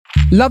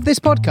Love this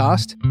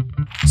podcast?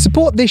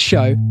 Support this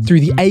show through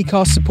the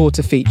Acast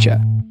supporter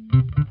feature.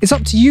 It's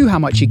up to you how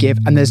much you give,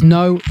 and there's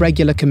no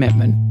regular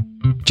commitment.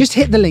 Just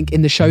hit the link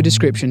in the show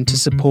description to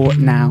support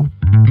now.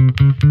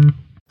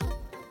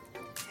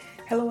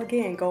 Hello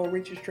again, Goal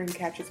Reachers, Dream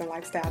Catchers, and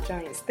Lifestyle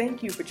Giants.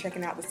 Thank you for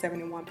checking out the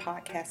 7-in-1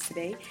 podcast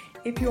today.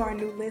 If you are a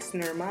new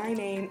listener, my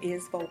name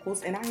is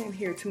Vocals, and I am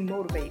here to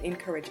motivate,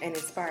 encourage, and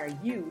inspire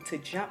you to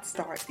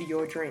jumpstart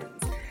your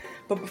dreams.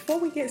 But before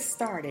we get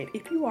started,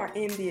 if you are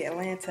in the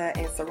Atlanta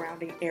and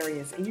surrounding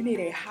areas and you need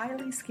a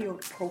highly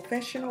skilled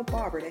professional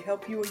barber to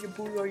help you or your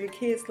boo or your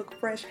kids look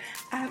fresh,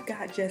 I've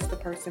got just the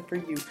person for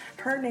you.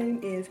 Her name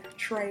is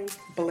Trey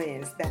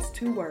Blends. That's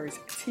 2 words,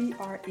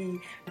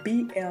 TREBLENDZ.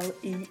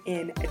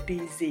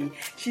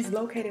 She's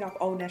located off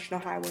Old National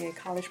Highway in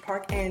College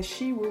Park, and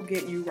she will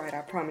get you right,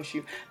 I promise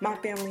you. My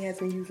family has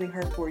been using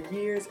her for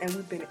years, and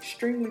we've been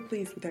extremely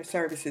pleased with her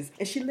services.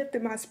 And she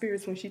lifted my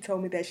spirits when she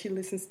told me that she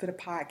listens to the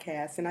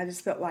podcast, and I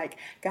just felt like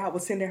God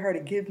was sending her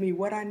to give me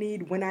what I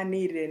need when I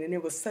needed it, and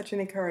it was such an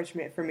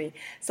encouragement for me.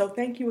 So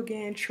thank you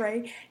again,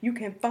 Trey. You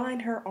can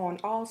find her on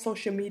all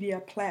social media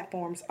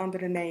platforms under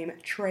the name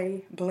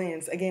Trey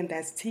Blends. Again,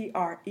 that's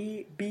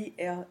TREBLENDZ,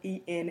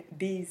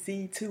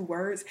 2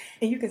 words.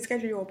 And you can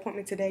schedule your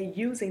appointment today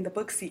using the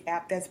Booksy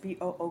app. That's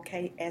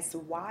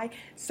BOOKSY.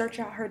 Search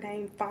out her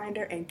name, find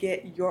her, and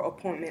get your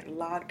appointment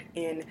locked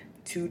in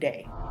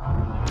today.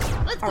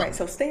 All right,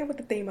 so staying with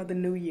the theme of the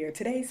new year,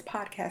 today's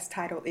podcast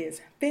title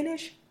is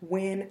Finish,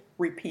 Win,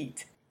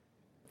 Repeat.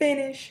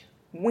 Finish,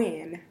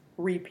 win,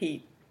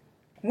 repeat.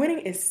 Winning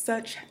is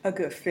such a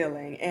good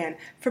feeling, and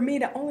for me,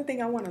 the only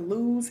thing I want to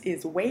lose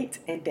is weight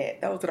and debt.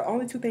 Those are the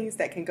only 2 things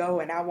that can go,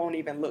 and I won't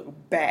even look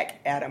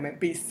back at them and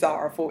be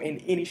sorrowful in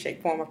any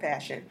shape, form, or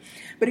fashion.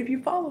 But if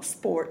you follow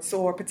sports,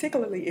 or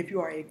particularly if you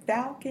are a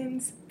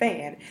Falcons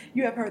fan,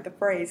 you have heard the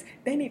phrase,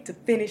 they need to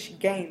finish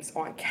games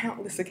on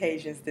countless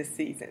occasions this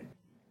season.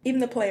 Even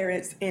the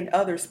players in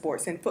other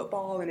sports, in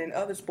football and in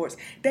other sports,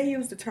 they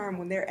use the term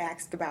when they're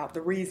asked about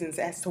the reasons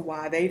as to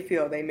why they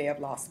feel they may have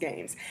lost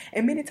games.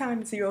 And many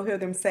times you'll hear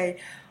them say,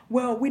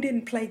 well, we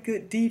didn't play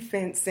good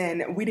defense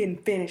and we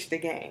didn't finish the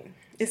game.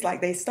 It's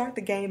like they start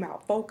the game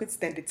out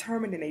focused and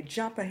determined, and they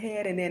jump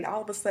ahead, and then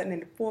all of a sudden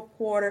in the 4th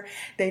quarter,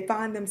 they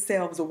find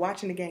themselves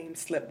watching the game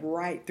slip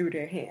right through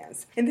their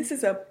hands. And this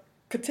is a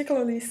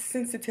particularly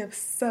sensitive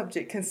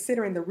subject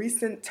considering the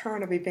recent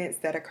turn of events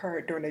that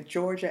occurred during the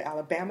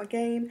Georgia-Alabama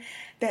game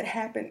that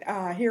happened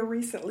here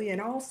recently,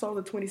 and also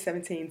the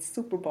 2017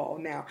 Super Bowl.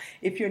 Now,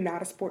 if you're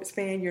not a sports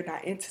fan, you're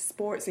not into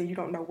sports, and you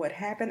don't know what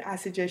happened, I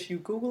suggest you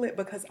Google it,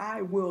 because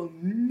I will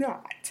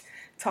not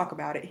talk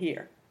about it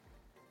here.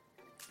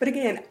 But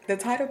again, the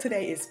title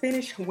today is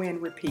Finish,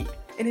 Win, Repeat.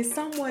 And it's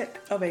somewhat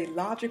of a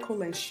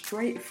logical and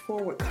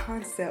straightforward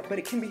concept, but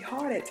it can be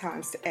hard at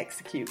times to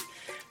execute.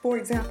 For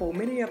example,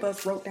 many of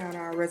us wrote down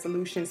our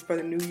resolutions for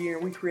the new year,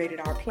 and we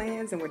created our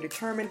plans, and were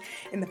determined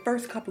in the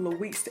first couple of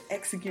weeks to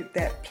execute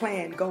that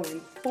plan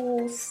going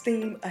full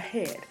steam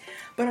ahead.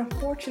 But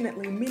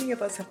unfortunately, many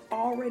of us have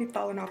already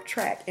fallen off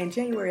track, and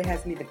January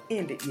hasn't even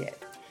ended yet.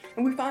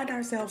 And we find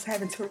ourselves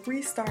having to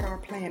restart our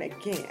plan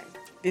again.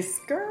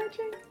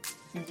 Discouraging?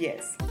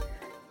 Yes.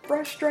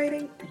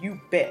 Frustrating?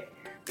 You bet.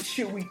 But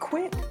should we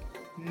quit?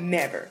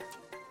 Never.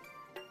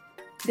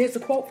 There's a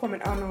quote from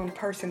an unknown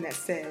person that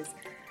says,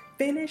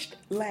 finished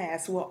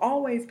last will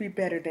always be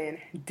better than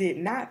did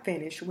not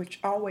finish, which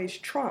always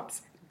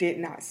trumps did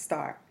not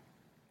start.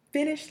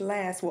 Finished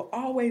last will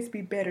always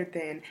be better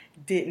than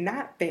did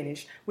not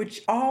finish,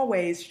 which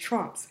always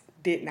trumps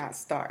did not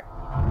start.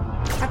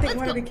 I think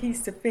one of the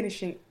keys to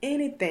finishing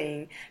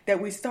anything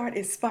that we start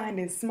is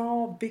finding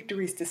small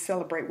victories to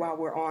celebrate while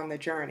we're on the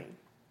journey.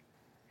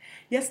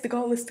 Yes, the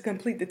goal is to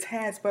complete the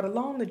task, but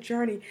along the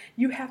journey,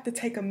 you have to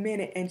take a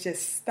minute and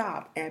just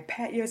stop and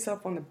pat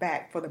yourself on the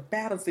back for the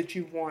battles that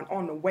you won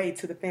on the way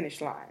to the finish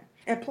line.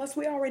 And plus,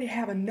 we already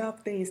have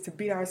enough things to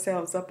beat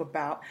ourselves up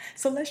about,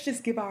 so let's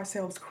just give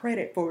ourselves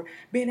credit for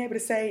being able to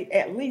say,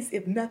 at least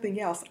if nothing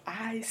else,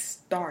 I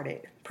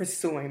started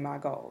pursuing my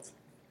goals.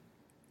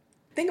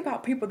 Think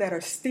about people that are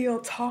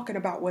still talking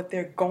about what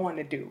they're going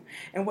to do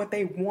and what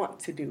they want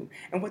to do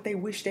and what they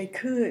wish they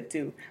could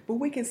do. But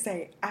we can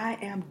say, I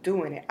am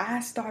doing it. I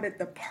started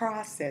the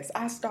process.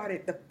 I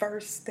started the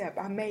first step.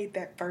 I made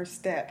that first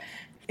step.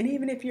 And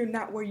even if you're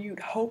not where you'd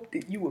hope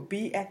that you would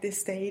be at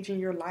this stage in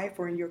your life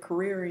or in your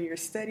career or in your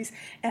studies,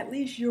 at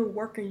least you're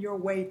working your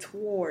way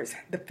towards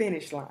the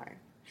finish line.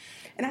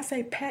 And I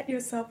say pat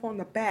yourself on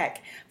the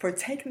back for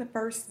taking the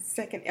first,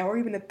 second, or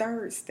even the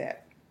third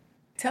step.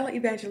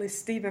 Televangelist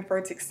Stephen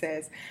Furtick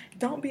says,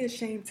 don't be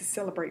ashamed to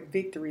celebrate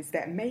victories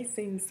that may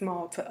seem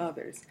small to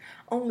others.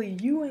 Only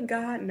you and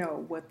God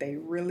know what they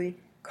really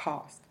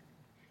cost.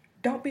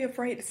 Don't be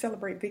afraid to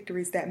celebrate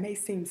victories that may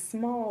seem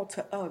small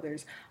to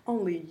others.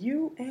 Only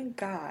you and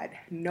God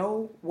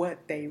know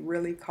what they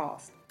really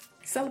cost.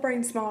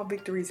 Celebrating small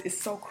victories is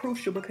so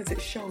crucial because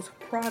it shows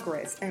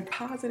progress, and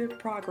positive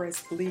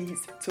progress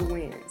leads to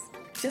wins.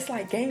 Just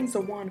like games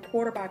are won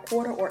quarter by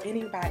quarter or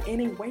inning by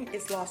inning, weight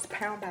is lost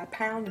pound by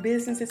pound.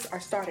 Businesses are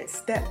started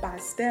step by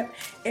step.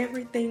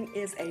 Everything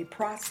is a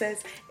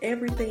process.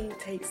 Everything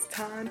takes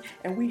time.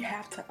 And we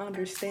have to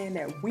understand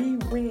that we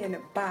win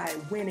by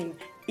winning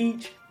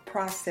each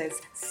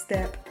process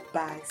step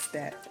by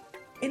step.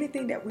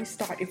 Anything that we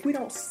start, if we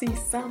don't see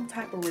some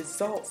type of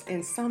results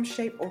in some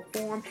shape or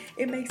form,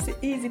 it makes it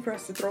easy for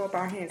us to throw up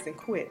our hands and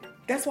quit.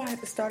 That's why at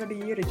the start of the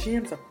year, the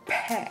gyms are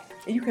packed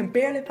and you can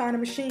barely find a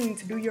machine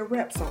to do your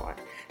reps on.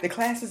 The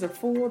classes are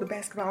full, the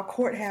basketball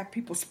court have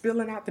people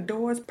spilling out the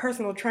doors,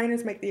 personal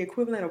trainers make the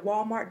equivalent of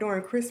Walmart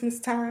during Christmas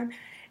time.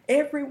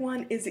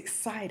 Everyone is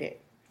excited.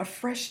 A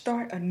fresh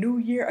start, a new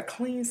year, a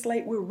clean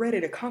slate. We're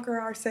ready to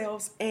conquer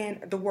ourselves and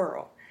the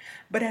world.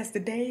 But as the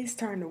days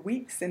turn to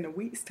weeks and the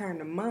weeks turn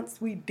to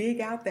months, we dig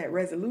out that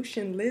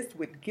resolution list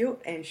with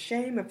guilt and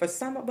shame. And for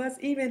some of us,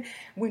 even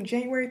when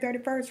January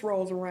 31st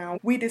rolls around,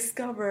 we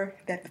discover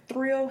that the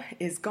thrill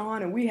is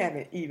gone and we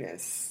haven't even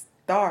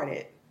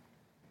started.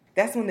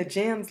 That's when the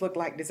gyms look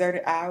like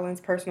deserted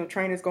islands, personal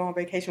trainers go on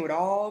vacation with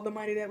all the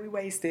money that we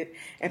wasted,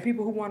 and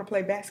people who want to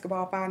play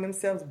basketball find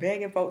themselves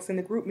begging folks in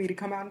the group me to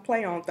come out and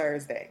play on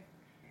Thursday.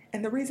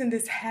 And the reason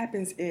this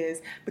happens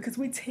is because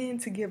we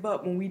tend to give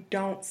up when we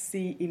don't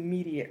see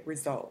immediate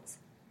results.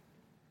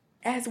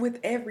 As with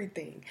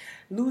everything,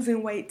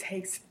 losing weight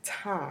takes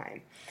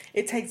time.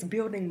 It takes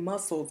building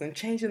muscles and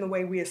changing the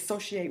way we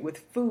associate with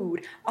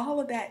food. All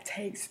of that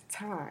takes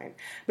time.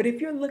 But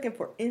if you're looking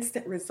for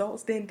instant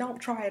results, then don't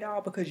try it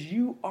all because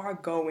you are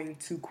going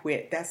to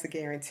quit. That's a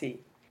guarantee.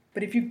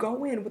 But if you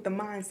go in with the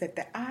mindset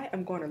that I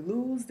am going to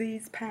lose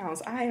these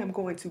pounds, I am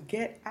going to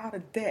get out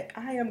of debt,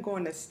 I am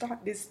going to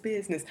start this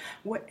business,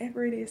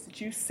 whatever it is that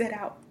you set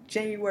out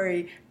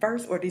January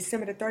 1st or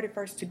December the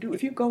 31st to do,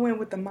 if you go in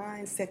with the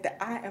mindset that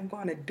I am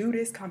going to do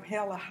this come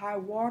hell or high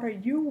water,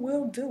 you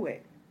will do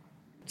it.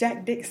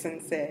 Jack Dixon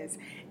says,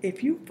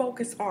 if you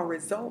focus on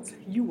results,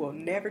 you will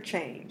never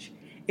change.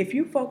 If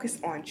you focus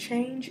on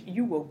change,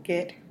 you will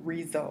get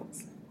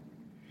results.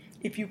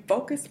 If you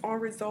focus on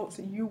results,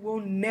 you will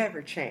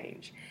never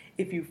change.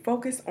 If you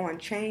focus on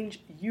change,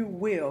 you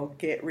will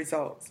get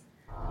results.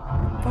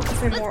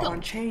 Focusing more on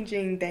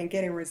changing than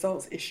getting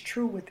results is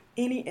true with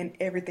any and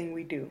everything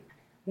we do.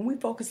 When we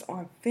focus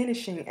on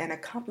finishing and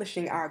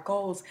accomplishing our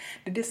goals,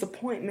 the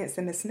disappointments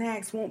and the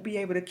snags won't be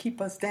able to keep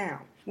us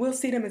down. We'll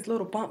see them as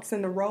little bumps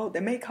in the road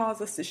that may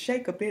cause us to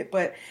shake a bit,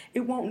 but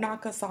it won't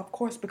knock us off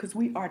course because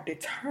we are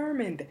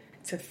determined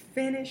to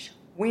finish,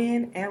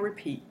 win, and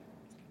repeat.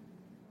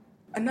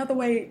 Another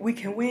way we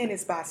can win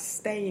is by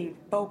staying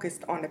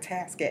focused on the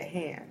task at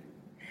hand.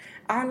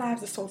 Our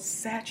lives are so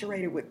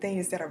saturated with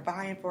things that are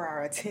vying for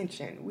our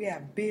attention. We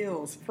have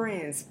bills,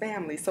 friends,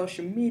 family,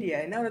 social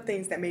media, and other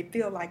things that may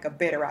feel like a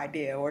better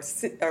idea or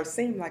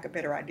seem like a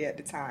better idea at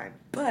the time.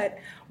 But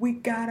we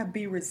gotta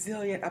be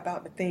resilient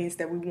about the things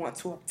that we want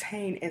to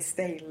obtain and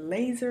stay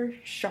laser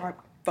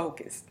sharp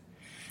focused.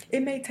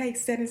 It may take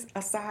setting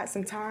aside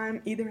some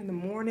time either in the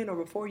morning or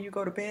before you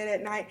go to bed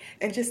at night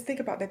and just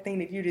think about that thing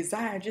that you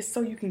desire just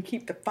so you can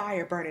keep the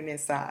fire burning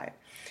inside.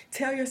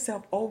 Tell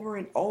yourself over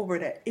and over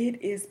that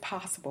it is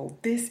possible,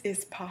 this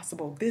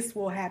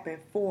will happen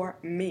for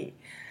me.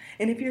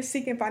 And if you're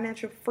seeking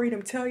financial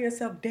freedom, tell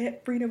yourself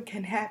debt freedom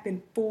can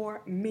happen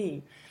for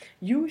me.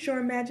 Use your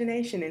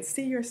imagination and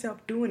see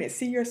yourself doing it.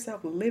 See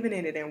yourself living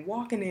in it and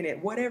walking in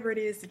it. Whatever it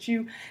is that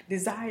you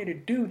desire to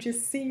do,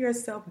 just see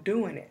yourself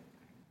doing it.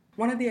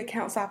 One of the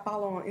accounts I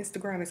follow on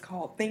Instagram is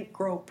called Think,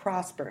 Grow,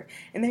 Prosper.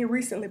 And they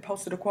recently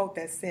posted a quote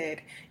that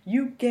said,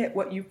 you get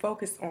what you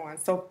focus on,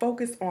 so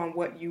focus on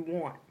what you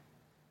want.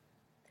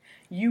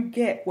 You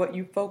get what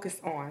you focus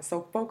on,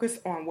 so focus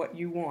on what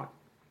you want.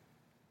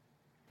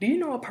 Do you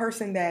know a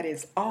person that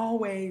is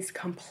always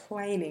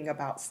complaining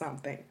about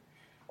something?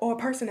 Or a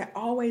person that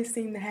always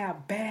seems to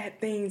have bad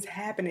things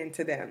happening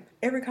to them?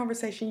 Every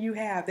conversation you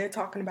have, they're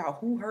talking about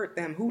who hurt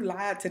them, who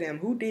lied to them,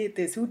 who did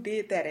this, who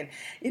did that.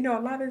 And, a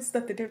lot of the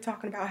stuff that they're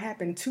talking about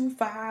happened 2,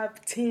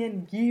 5,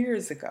 10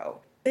 years ago.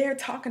 They're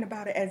talking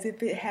about it as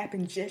if it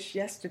happened just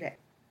yesterday.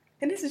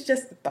 And this is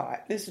just a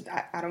thought. This is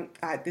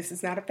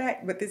not a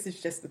fact, but this is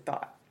just a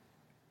thought.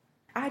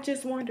 I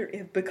just wonder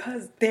if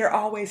because they're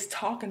always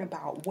talking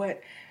about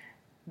what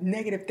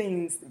negative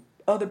things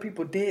other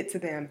people did to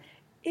them,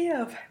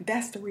 if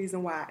that's the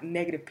reason why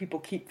negative people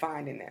keep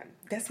finding them.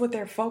 That's what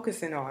they're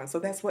focusing on, so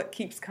that's what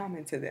keeps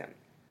coming to them.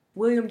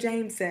 William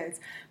James says,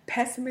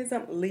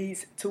 pessimism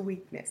leads to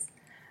weakness.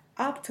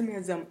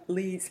 Optimism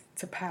leads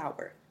to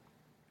power.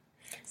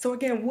 So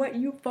again, what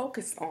you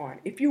focus on,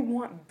 if you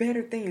want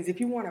better things, if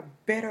you want a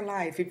better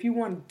life, if you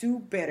want to do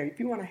better, if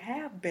you want to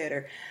have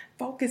better,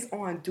 focus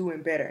on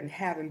doing better and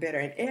having better.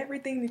 And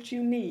everything that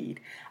you need,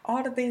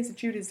 all the things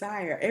that you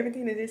desire,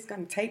 everything that it's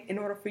going to take in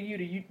order for you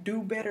to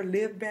do better,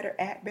 live better,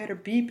 act better,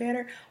 be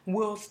better,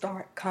 will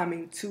start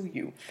coming to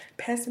you.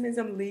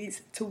 Pessimism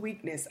leads to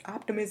weakness.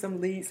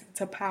 Optimism leads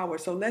to power.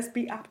 So let's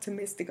be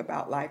optimistic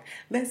about life.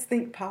 Let's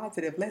think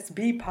positive. Let's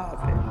be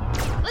positive.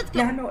 Let's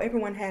go. Now, I know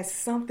everyone has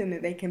something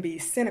that they can be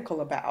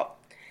cynical about.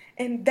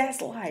 And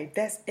that's life.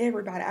 That's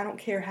everybody. I don't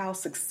care how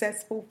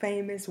successful,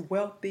 famous,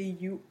 wealthy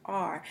you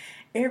are.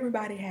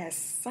 Everybody has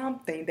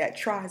something that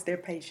tries their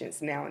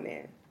patience now and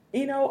then.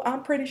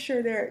 I'm pretty sure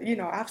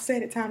I've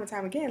said it time and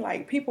time again,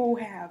 like people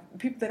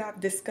that I've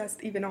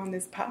discussed even on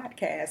this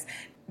podcast,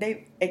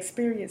 they've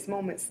experienced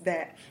moments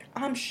that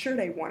I'm sure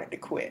they wanted to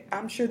quit.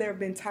 I'm sure there have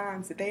been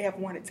times that they have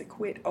wanted to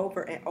quit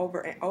over and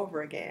over and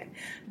over again.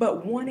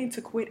 But wanting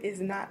to quit is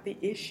not the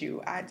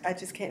issue. I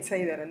just can't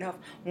say that enough.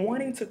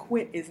 Wanting to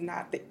quit is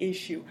not the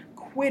issue.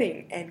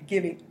 Quitting and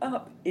giving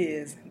up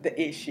is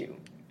the issue.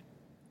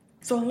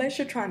 So unless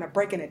you're trying to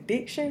break an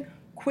addiction,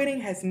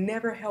 quitting has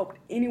never helped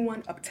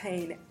anyone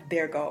obtain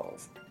their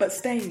goals. But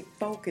staying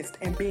focused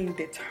and being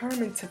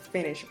determined to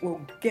finish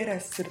will get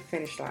us to the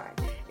finish line.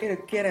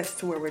 It'll get us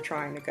to where we're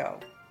trying to go.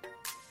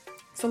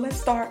 So let's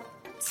start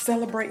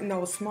celebrating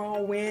those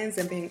small wins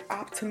and being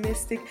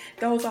optimistic.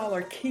 Those all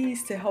are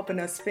keys to helping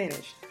us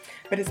finish.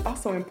 But it's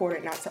also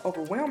important not to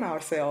overwhelm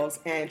ourselves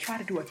and try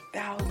to do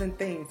 1,000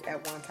 things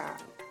at one time.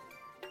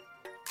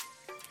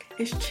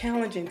 It's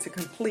challenging to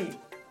complete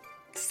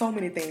so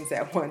many things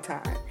at one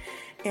time.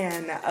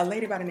 And a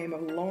lady by the name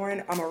of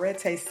Lauren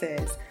Amarete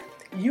says,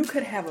 you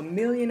could have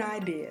 1,000,000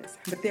 ideas,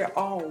 but they're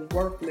all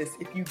worthless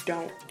if you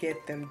don't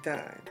get them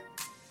done.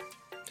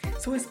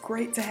 So it's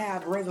great to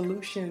have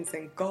resolutions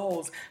and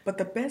goals, but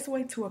the best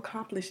way to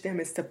accomplish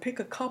them is to pick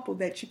a couple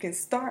that you can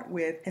start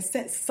with and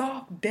set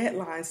soft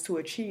deadlines to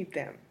achieve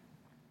them.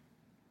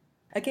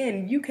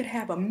 Again, you could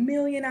have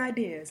 1,000,000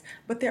 ideas,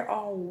 but they're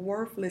all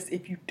worthless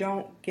if you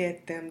don't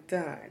get them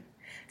done.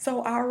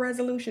 So our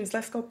resolutions,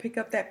 let's go pick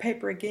up that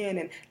paper again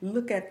and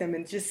look at them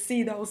and just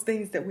see those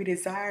things that we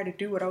desire to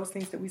do or those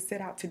things that we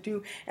set out to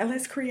do. And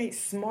let's create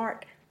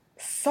smart,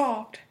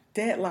 soft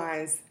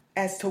deadlines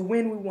as to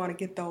when we want to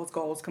get those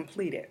goals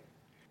completed.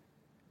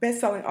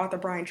 Best-selling author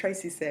Brian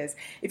Tracy says,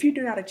 if you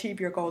do not achieve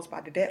your goals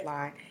by the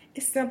deadline,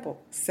 it's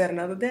simple. Set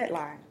another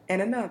deadline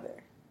and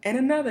another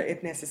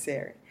if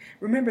necessary.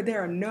 Remember,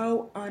 there are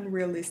no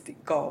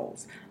unrealistic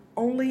goals,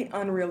 only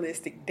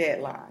unrealistic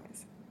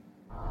deadlines.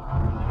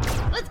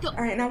 Let's go. All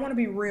right, and I want to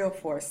be real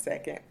for a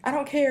second. I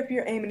don't care if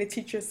you're aiming to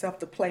teach yourself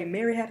to play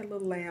Mary Had a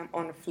Little Lamb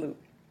on the flute.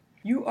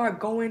 You are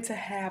going to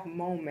have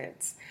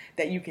moments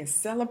that you can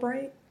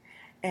celebrate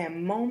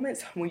and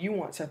moments when you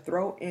want to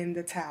throw in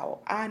the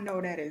towel. I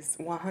know that is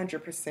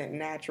 100%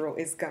 natural.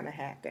 It's going to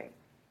happen.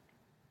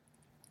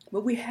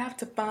 But we have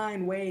to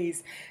find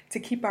ways to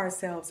keep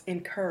ourselves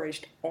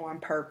encouraged on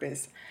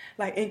purpose.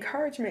 Like,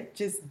 encouragement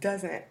just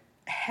doesn't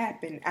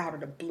happen out of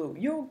the blue.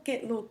 You'll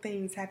get little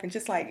things happen,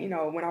 just like,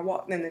 when I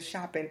walked in the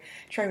shop and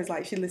Trey was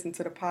like, she listened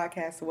to the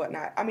podcast or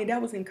whatnot. I mean,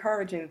 that was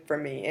encouraging for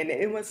me, and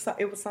it was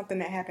something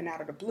that happened out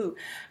of the blue.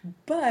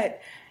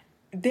 But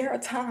there are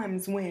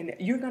times when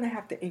you're going to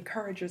have to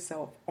encourage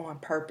yourself on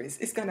purpose.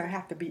 It's going to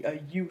have to be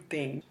a you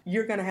thing.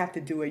 You're going to have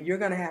to do it. You're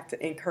going to have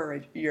to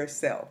encourage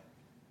yourself.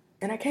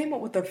 And I came up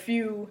with a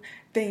few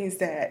things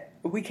that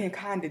we can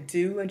kind of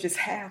do and just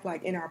have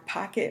like in our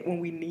pocket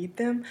when we need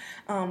them.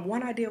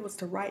 One idea was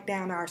to write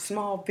down our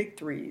small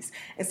victories,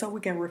 and so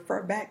we can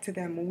refer back to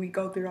them when we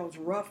go through those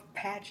rough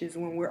patches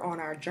when we're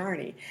on our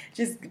journey.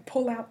 Just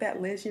pull out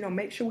that list,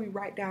 make sure we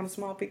write down the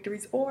small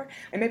victories,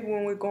 and maybe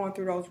when we're going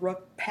through those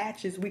rough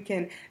patches, we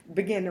can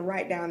begin to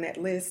write down that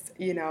list,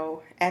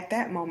 at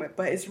that moment.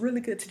 But it's really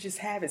good to just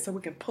have it so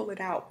we can pull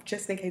it out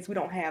just in case we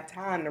don't have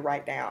time to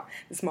write down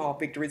the small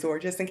victories, or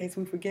just in case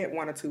we forget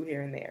one or two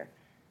here and there.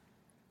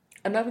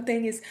 Another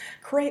thing is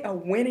create a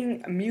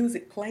winning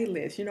music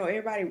playlist.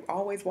 Everybody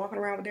always walking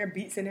around with their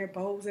beats and their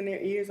bows in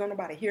their ears. Don't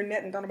nobody hear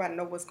nothing. Don't nobody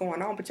know what's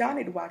going on. But y'all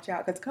need to watch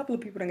out, because a couple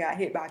of people done got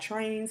hit by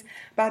trains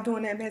by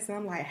doing that mess. And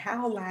I'm like,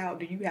 how loud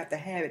do you have to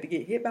have it to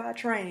get hit by a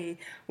train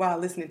while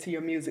listening to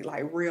your music?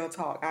 Like, real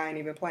talk. I ain't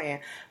even playing.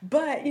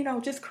 But,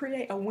 just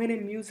create a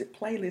winning music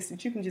playlist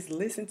that you can just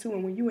listen to.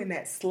 And when you in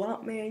that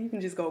slump, man, you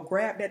can just go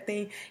grab that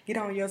thing, get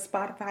on your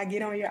Spotify,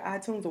 get on your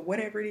iTunes, or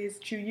whatever it is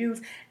that you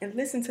use, and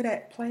listen to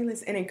that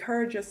playlist and encourage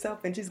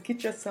yourself and just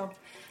get yourself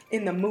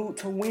in the mood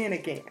to win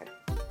again.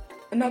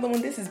 Another one,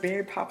 this is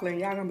very popular,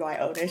 and y'all gonna be like,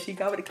 oh, there she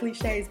go with the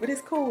cliches, but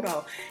it's cool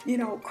though.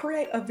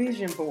 Create a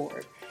vision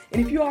board. And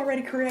if you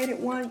already created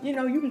one,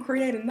 you can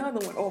create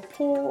another one, or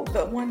pull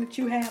the one that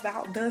you have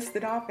out, dust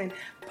it off, and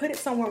put it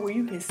somewhere where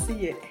you can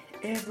see it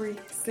every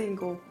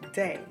single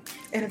day.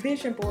 And a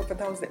vision board, for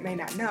those that may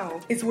not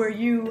know, is where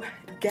you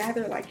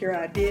gather like your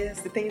ideas,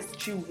 the things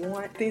that you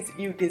want, things that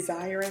you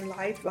desire in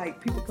life.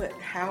 Like, people put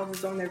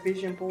houses on their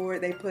vision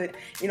board. They put,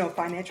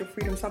 financial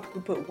freedom. Some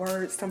people put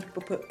words. Some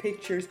people put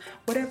pictures.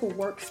 Whatever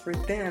works for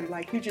them.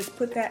 Like, you just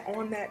put that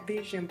on that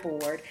vision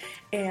board,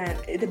 and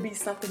it'll be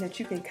something that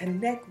you can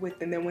connect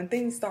with. And then when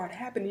things start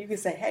happening, you can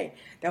say, hey,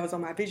 that was on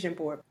my vision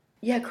board.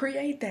 Yeah,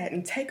 create that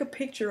and take a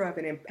picture of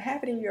it and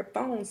have it in your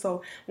phone.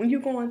 So when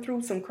you're going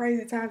through some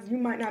crazy times, you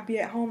might not be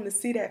at home to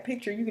see that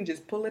picture. You can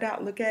just pull it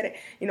out, look at it.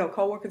 You know,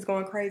 coworkers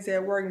going crazy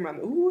at work. You're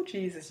like, ooh,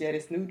 Jesus, yeah,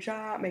 this new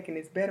job, making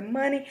this better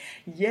money.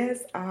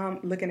 Yes, I'm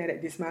looking at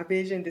it. This is my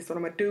vision. This is what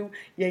I'm going to do.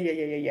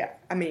 Yeah.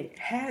 I mean,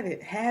 have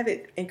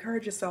it.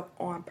 Encourage yourself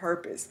on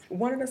purpose.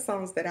 One of the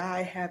songs that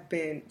I have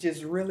been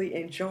just really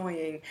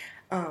enjoying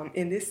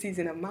in this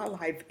season of my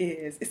life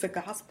it's a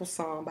gospel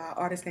song by an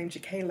artist named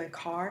Jekalyn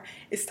Carr.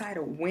 It's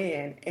titled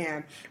Win,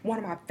 and one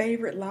of my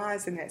favorite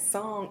lines in that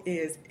song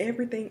is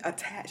everything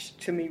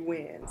attached to me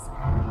wins.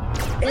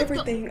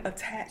 Everything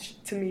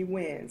attached to me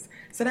wins.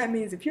 So that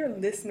means if you're a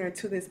listener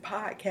to this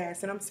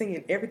podcast and I'm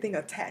singing everything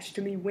attached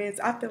to me wins,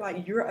 I feel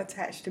like you're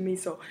attached to me,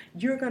 so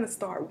you're going to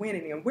start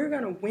winning, and we're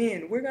going to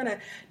win. We're going to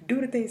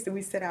do the things that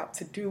we set out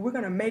to do. We're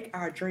going to make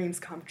our dreams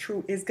come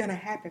true. It's going to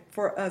happen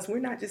for us. We're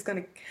not just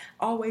going to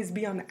always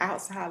be on the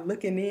outside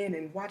looking in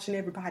and watching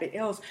everybody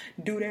else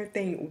do their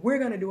thing. We're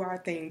going to do our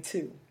thing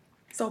too.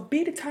 So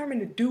be determined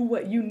to do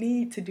what you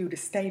need to do to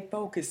stay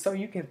focused so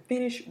you can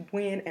finish,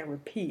 win, and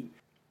repeat.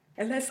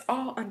 And let's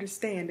all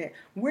understand that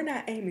we're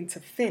not aiming to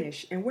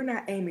finish and we're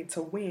not aiming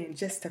to win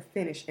just to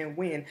finish and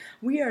win.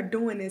 We are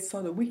doing this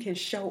so that we can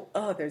show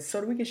others,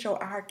 so that we can show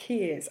our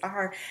kids,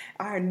 our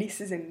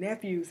nieces and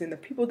nephews, and the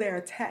people that are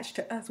attached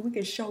to us, we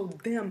can show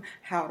them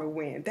how to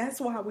win. That's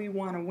why we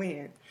want to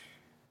win.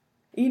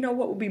 You know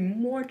what would be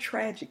more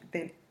tragic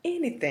than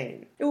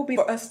anything? It would be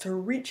for us to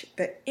reach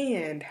the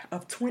end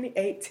of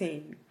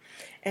 2018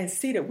 and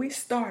see that we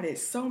started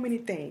so many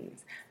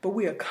things, but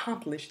we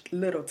accomplished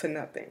little to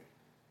nothing.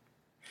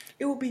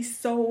 It would be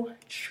so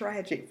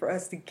tragic for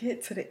us to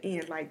get to the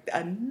end, like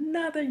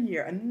another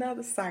year,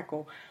 another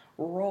cycle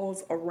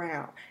rolls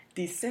around,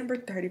 December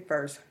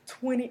 31st,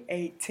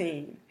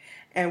 2018,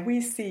 and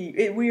we see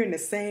we're in the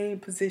same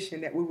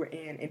position that we were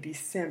in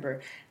December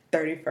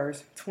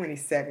 31st,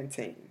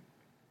 2017.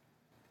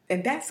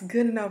 And that's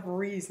good enough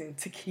reason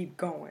to keep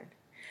going.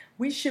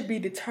 We should be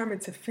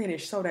determined to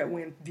finish so that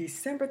when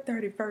December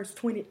 31st,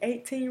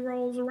 2018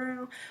 rolls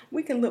around,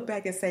 we can look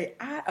back and say,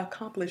 I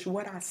accomplished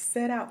what I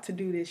set out to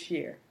do this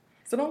year.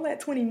 So don't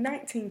let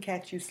 2019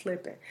 catch you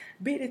slipping.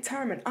 Be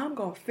determined. I'm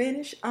going to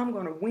finish, I'm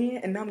going to win,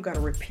 and I'm going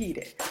to repeat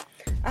it.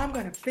 I'm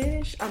going to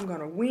finish, I'm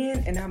going to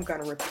win, and I'm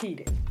going to repeat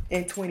it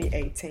in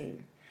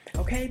 2018.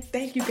 Okay,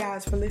 thank you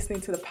guys for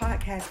listening to the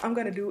podcast. I'm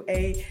going to do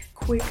a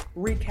quick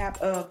recap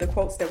of the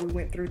quotes that we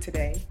went through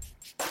today.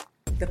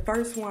 The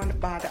first one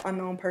by the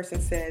unknown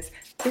person says,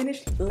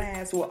 finished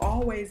last will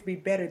always be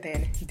better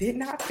than did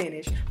not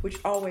finish, which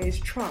always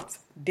trumps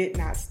did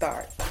not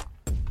start.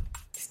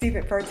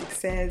 Stephen Furtick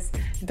says,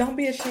 don't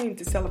be ashamed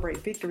to celebrate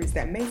victories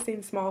that may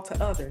seem small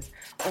to others.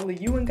 Only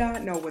you and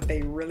God know what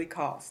they really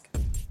cost.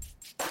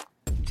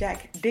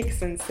 Jack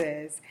Dixon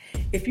says,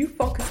 if you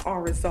focus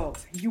on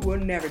results, you will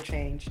never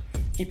change.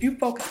 If you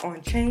focus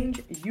on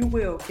change, you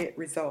will get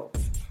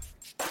results.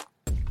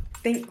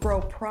 Think,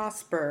 Grow,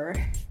 Prosper.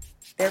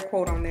 Their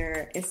quote on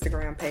their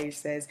Instagram page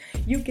says,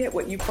 you get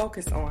what you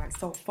focus on,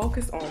 so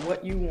focus on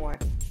what you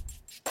want.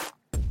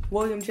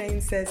 William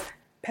James says,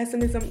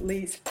 pessimism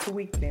leads to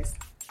weakness.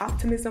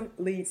 Optimism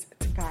leads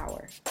to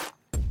power.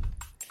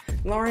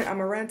 Lauren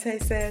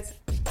Amarante says,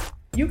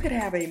 you could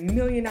have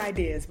 1,000,000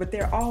 ideas, but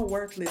they're all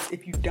worthless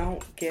if you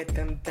don't get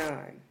them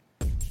done.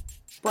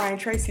 Brian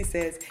Tracy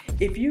says,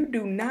 if you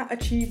do not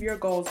achieve your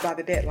goals by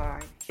the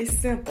deadline, it's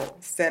simple.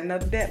 Set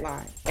another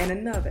deadline, and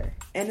another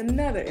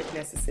if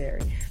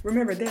necessary.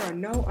 Remember, there are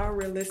no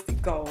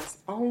unrealistic goals,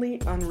 only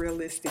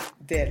unrealistic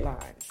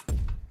deadlines.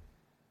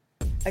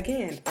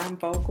 Again, I'm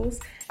Vocals.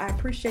 I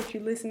appreciate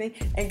you listening.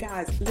 And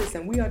guys,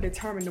 listen, we are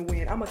determined to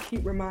win. I'm going to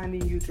keep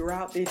reminding you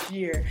throughout this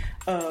year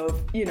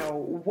of,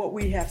 what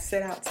we have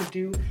set out to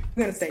do.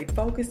 We're going to stay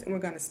focused and we're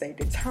going to stay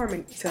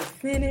determined to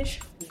finish,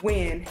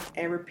 win,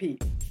 and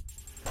repeat.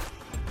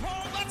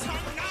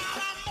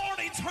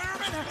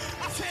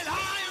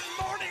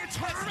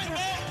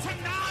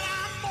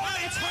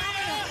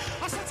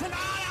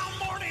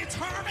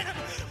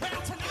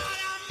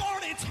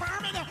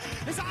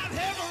 As I've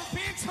ever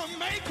been to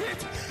make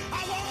it.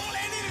 I won't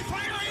let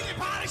anything or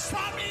anybody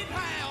stop me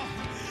now,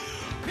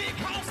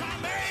 because I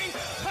made